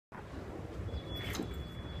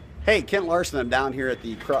Hey, Kent Larson. I'm down here at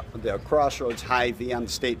the Crossroads Hy-Vee. I'm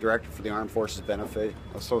the state director for the Armed Forces Benefit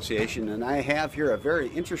Association, and I have here a very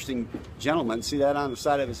interesting gentleman. See that on the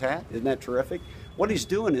side of his hat? Isn't that terrific? What he's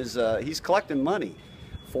doing is he's collecting money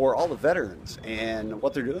for all the veterans, and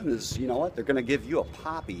what they're doing is, you know what? They're going to give you a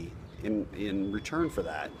poppy in return for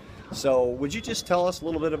that. So, would you just tell us a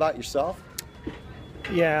little bit about yourself?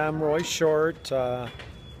 Yeah, I'm Roy Short.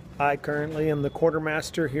 I currently am the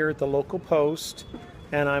quartermaster here at the local post,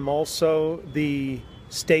 and I'm also the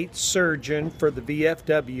state surgeon for the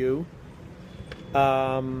VFW.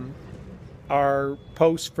 Our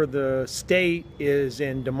post for the state is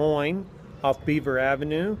in Des Moines off Beaver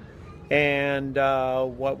Avenue, and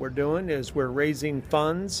what we're doing is we're raising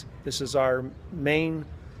funds. This is our main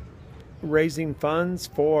raising funds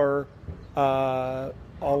for all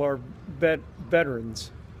our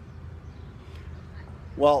veterans.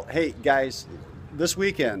 Well, hey guys, this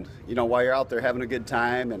weekend, you know, while you're out there having a good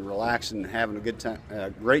time and relaxing and having a good time,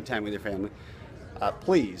 great time with your family,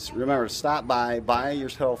 please remember to stop by, buy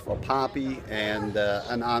yourself a poppy, and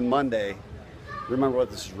on Monday, remember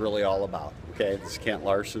what this is really all about. Okay, this is Kent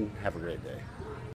Larson. Have a great day.